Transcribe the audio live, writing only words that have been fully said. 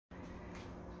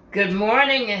Good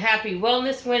morning and happy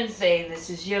Wellness Wednesday. This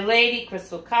is your lady,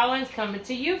 Crystal Collins, coming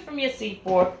to you from your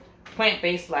C4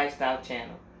 Plant-Based Lifestyle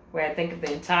channel, where I think of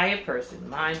the entire person,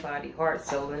 mind, body, heart,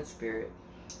 soul, and spirit.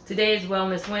 Today is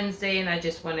Wellness Wednesday, and I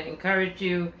just want to encourage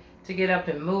you to get up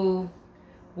and move,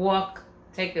 walk,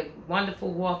 take a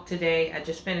wonderful walk today. I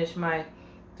just finished my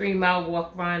 3-mile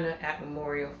walk run at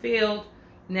Memorial Field.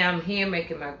 Now I'm here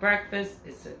making my breakfast.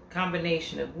 It's a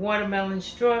combination of watermelon,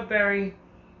 strawberry,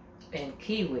 and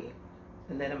kiwi,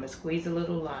 and then I'm going to squeeze a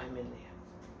little lime in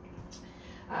there.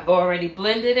 I've already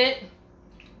blended it.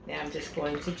 Now I'm just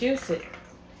going to juice it.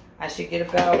 I should get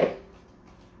about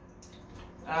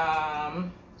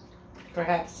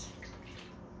perhaps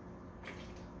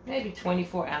maybe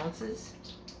 24 ounces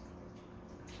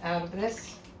out of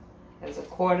this. There's a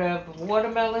quarter of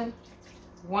watermelon,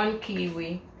 1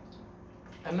 kiwi,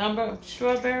 a number of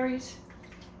strawberries,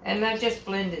 and I just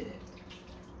blended it.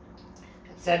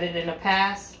 Set it in a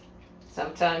pass.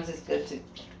 Sometimes it's good to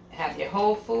have your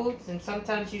whole foods, and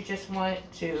sometimes you just want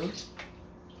to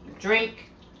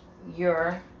drink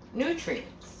your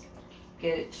nutrients.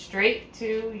 Get it straight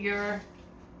to your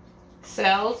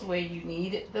cells where you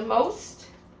need it the most,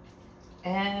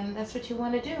 and that's what you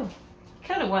want to do. You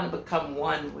kind of want to become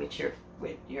one with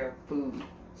your food.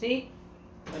 See?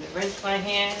 I'm going to rinse my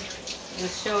hand.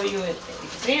 Just show you an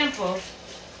example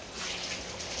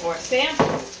or a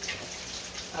sample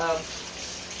of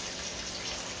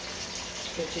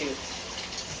the juice.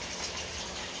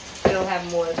 Still have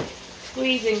more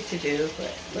squeezing to do,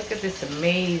 but look at this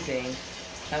amazing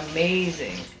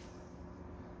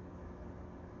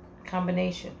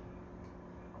combination.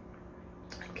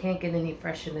 I can't get any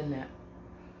fresher than that.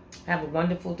 Have a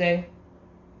wonderful day.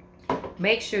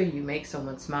 Make sure you make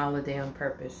someone smile a day on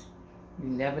purpose. You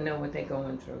never know what they're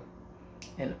going through.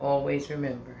 And always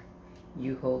remember,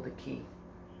 you hold the key.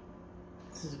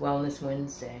 This is Wellness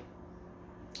Wednesday.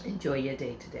 Enjoy your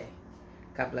day today.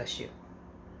 God bless you.